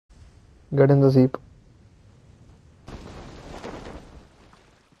Get in the jeep.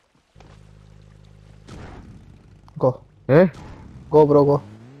 Go. Eh? Go, bro, go.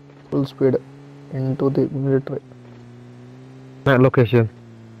 Full speed into the military. Not location.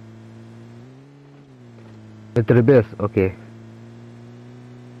 Military base. Okay.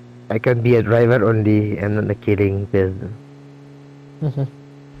 I can be a driver only and not a killing person.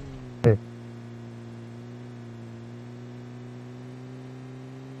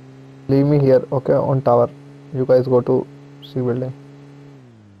 Leave me here, okay, on tower. You guys go to C building.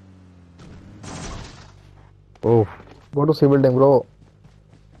 Oh. Go to C building, bro.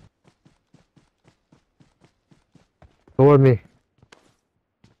 Cover me.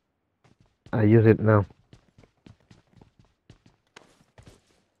 I use it now.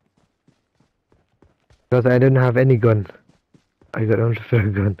 Because I don't have any gun. I got only a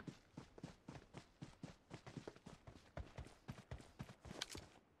gun.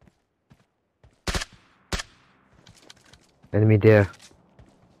 Enemy there.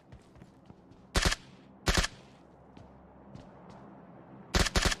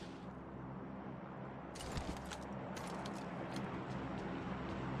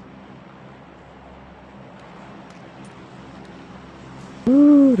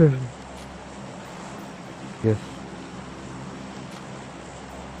 Ooh, yes.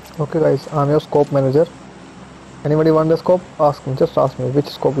 Okay, guys, I'm your scope manager. Anybody want the scope? Ask me. Just ask me which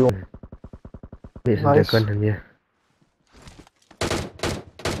scope you want. There's Nice. the gun in here.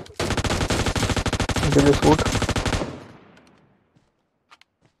 Give this wood.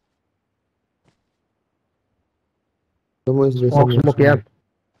 Smoke, yeah.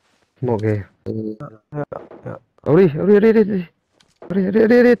 Smoke, yeah. Yeah. Hurry.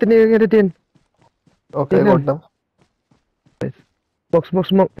 Get in. Okay, I got them. Smoke.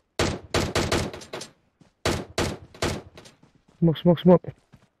 Smoke.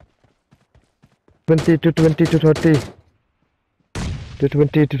 20 to 30. To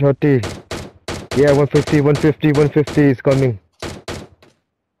 20 to 30. Yeah, 150 is coming.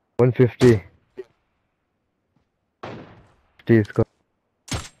 150. 50 is coming.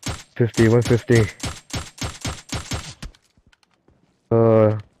 150.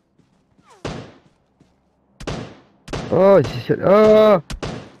 Oh shit. Oh,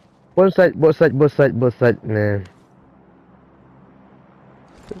 both side, man.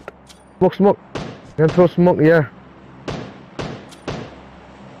 Smoke. Can throw smoke, yeah.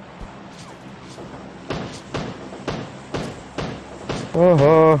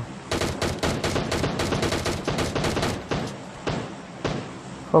 Oh.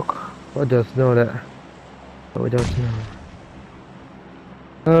 Fuck. I just know that. I just know.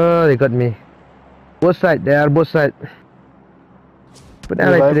 Oh, they got me. Both side, they are both side. But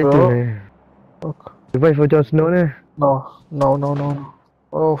I like to do. Fuck. Revive for Jon Snow, ne? No.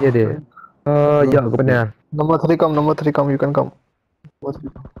 Oh, Yeah, they. Yeah, go banana. Number 3 come, you can come. Number 3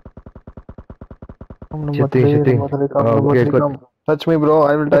 come. Number Shooting. 3 come, number Okay, 3 good. come. Touch me, bro,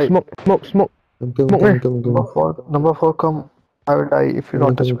 I will die. Smoke. Number 4 come. I will die if you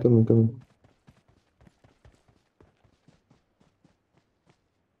don't touch me. Coming.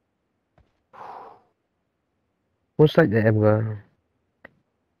 Both side để em ngờ.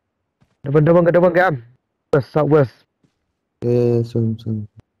 Đâu vâng cái em. Southwest. Yeah, son.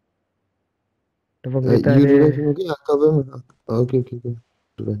 Đâu vâng người ta You đi. revive him again? Cover him. Okay.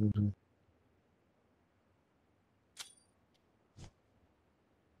 Revive him.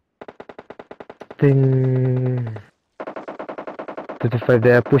 Thing 35,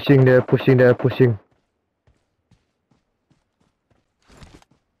 they are pushing. Take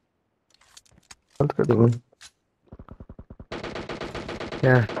one.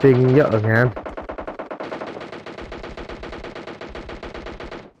 Yeah, thing dở ngàn.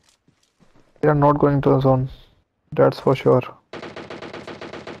 They are not going to the zone. That's for sure.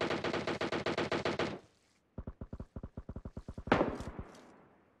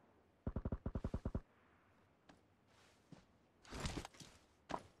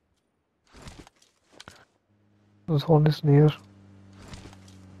 The zone is near.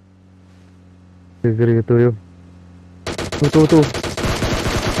 Gửi tôi yêu. Tu.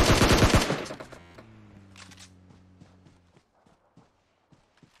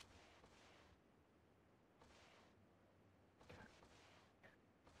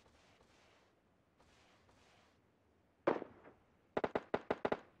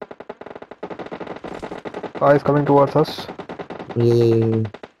 Guys coming towards us. Yeah.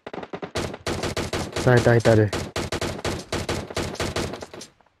 Tai đây.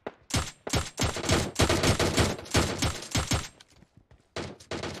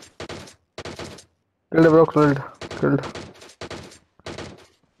 Killed, bro, killed.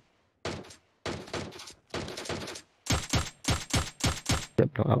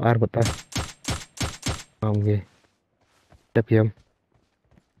 nó ảo át một tay không gì đẹp kiếm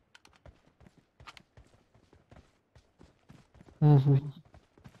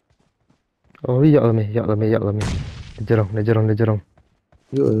ôi dọa mày để chơi rồng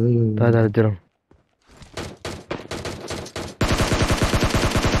Yo. ta chơi rồng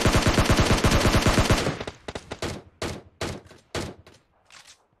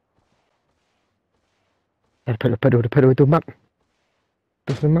phải đuổi tôi mắc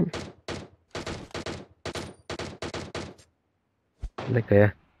lấy kìa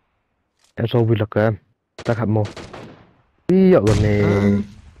em sau vì lực em ta khắp một ví dụ này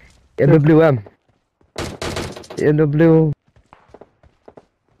MW MW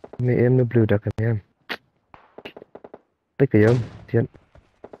này MW đặc em lấy kìa em thiện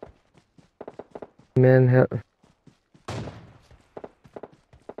man help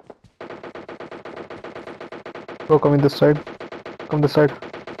Bro, come in this side. Come this side.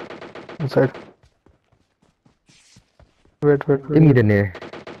 Inside. Wait. em nghĩ này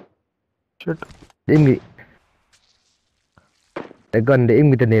Shit. em nghĩ để gần để em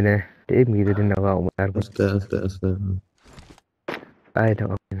nghĩ này nè để em nghĩ nào vào mà Asta. ai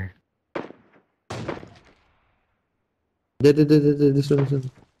đâu này This one.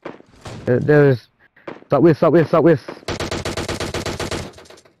 there's southwest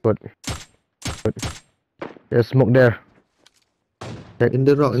good there's smoke there In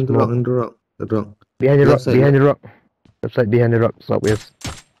the rock. behind the Left rock left side behind the rock southwest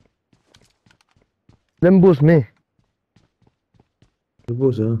them boost me The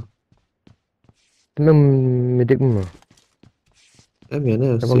boss hả? nó mày thích mà Em nghĩ này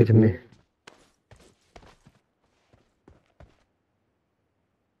là nó có gì safe. mày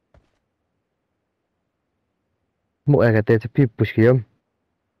mỗi cái tết thì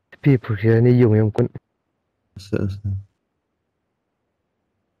push kia này dùng em cũng Asta.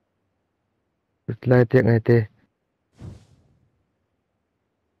 lại tiếng này tê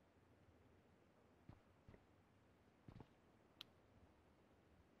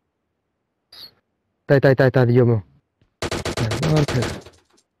tay đi dùng không ngon thật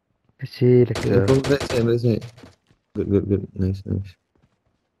cái gì là Yeah, cái from right side. Good. Nice.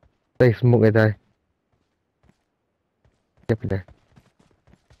 tay một cái tay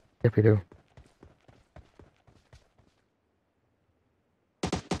tiếp đi đâu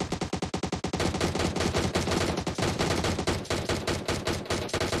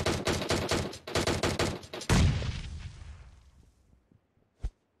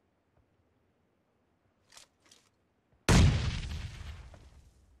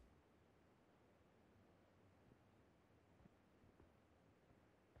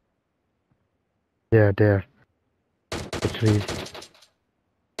yeah there the tree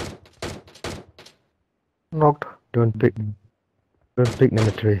Knocked. don't pick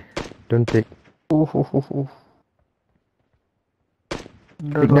number 3 don't pick Oof.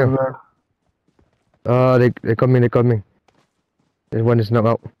 That now. was bad. they're coming this one is knocked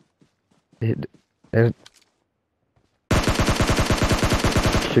out and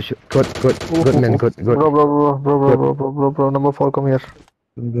shoot good man good Bro, number 4, come here.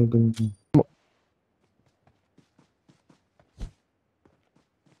 Go.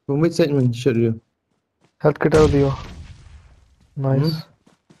 From which side man shot you? Health kit out you. Nice.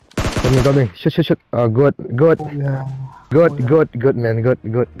 coming shoot good Yeah. good man good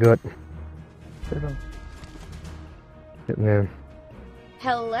man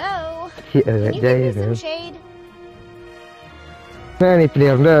Hello. here Can you give me đây some shade? này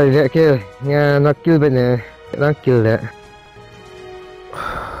player đây vậy kia nghe nó kill bên này nó kill đấy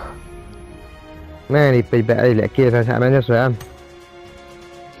này bị bẻ lại kia ra sao bên nó sửa em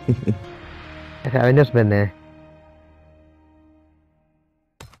sao bên nó bên này